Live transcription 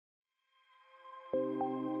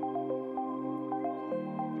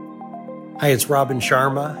Hi, it's Robin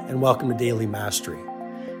Sharma, and welcome to Daily Mastery.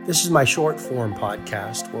 This is my short form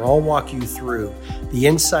podcast where I'll walk you through the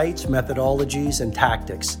insights, methodologies, and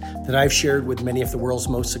tactics that I've shared with many of the world's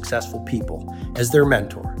most successful people as their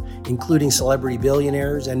mentor, including celebrity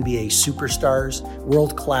billionaires, NBA superstars,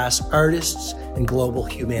 world-class artists, and global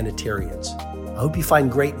humanitarians. I hope you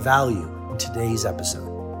find great value in today's episode.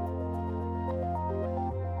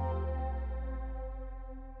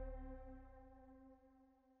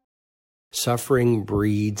 Suffering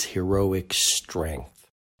breeds heroic strength.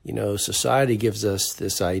 You know, society gives us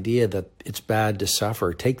this idea that it's bad to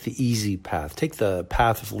suffer. Take the easy path. Take the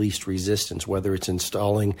path of least resistance, whether it's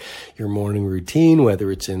installing your morning routine, whether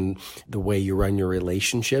it's in the way you run your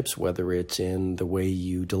relationships, whether it's in the way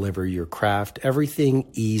you deliver your craft. Everything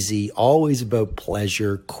easy, always about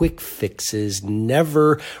pleasure, quick fixes,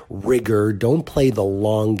 never rigor. Don't play the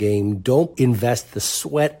long game. Don't invest the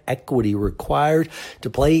sweat equity required to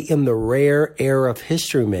play in the rare air of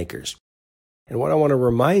history makers. And what I want to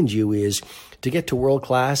remind you is to get to world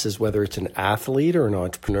class is whether it's an athlete or an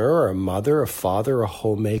entrepreneur or a mother, a father, a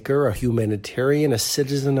homemaker, a humanitarian, a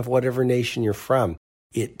citizen of whatever nation you're from.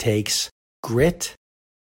 It takes grit,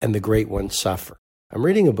 and the great ones suffer. I'm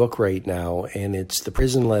reading a book right now, and it's The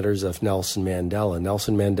Prison Letters of Nelson Mandela.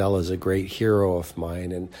 Nelson Mandela is a great hero of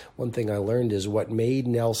mine, and one thing I learned is what made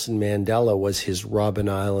Nelson Mandela was his Robben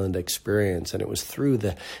Island experience, and it was through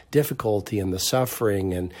the difficulty and the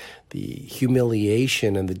suffering and the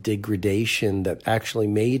humiliation and the degradation that actually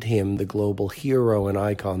made him the global hero and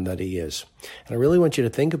icon that he is. And I really want you to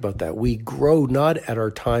think about that. We grow not at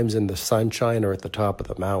our times in the sunshine or at the top of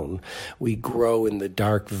the mountain. We grow in the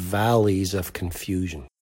dark valleys of confusion.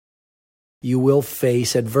 You will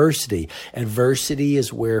face adversity. Adversity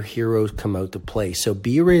is where heroes come out to play. So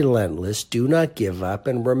be relentless, do not give up,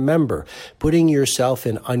 and remember, putting yourself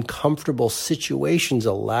in uncomfortable situations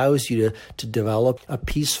allows you to develop a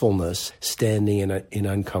peacefulness standing in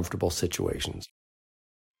uncomfortable situations.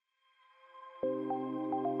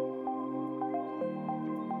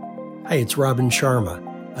 Hi, it's Robin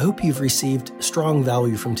Sharma. I hope you've received strong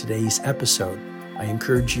value from today's episode. I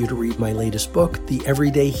encourage you to read my latest book, The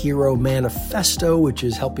Everyday Hero Manifesto, which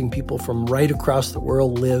is helping people from right across the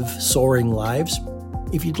world live soaring lives.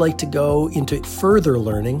 If you'd like to go into further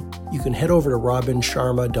learning, you can head over to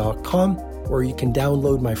robinsharma.com, where you can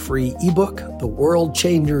download my free ebook, The World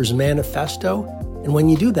Changers Manifesto. And when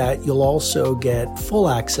you do that, you'll also get full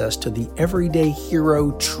access to the Everyday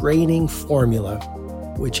Hero Training Formula,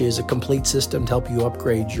 which is a complete system to help you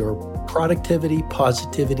upgrade your productivity,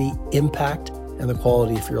 positivity, impact, and the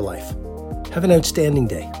quality of your life. Have an outstanding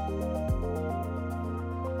day.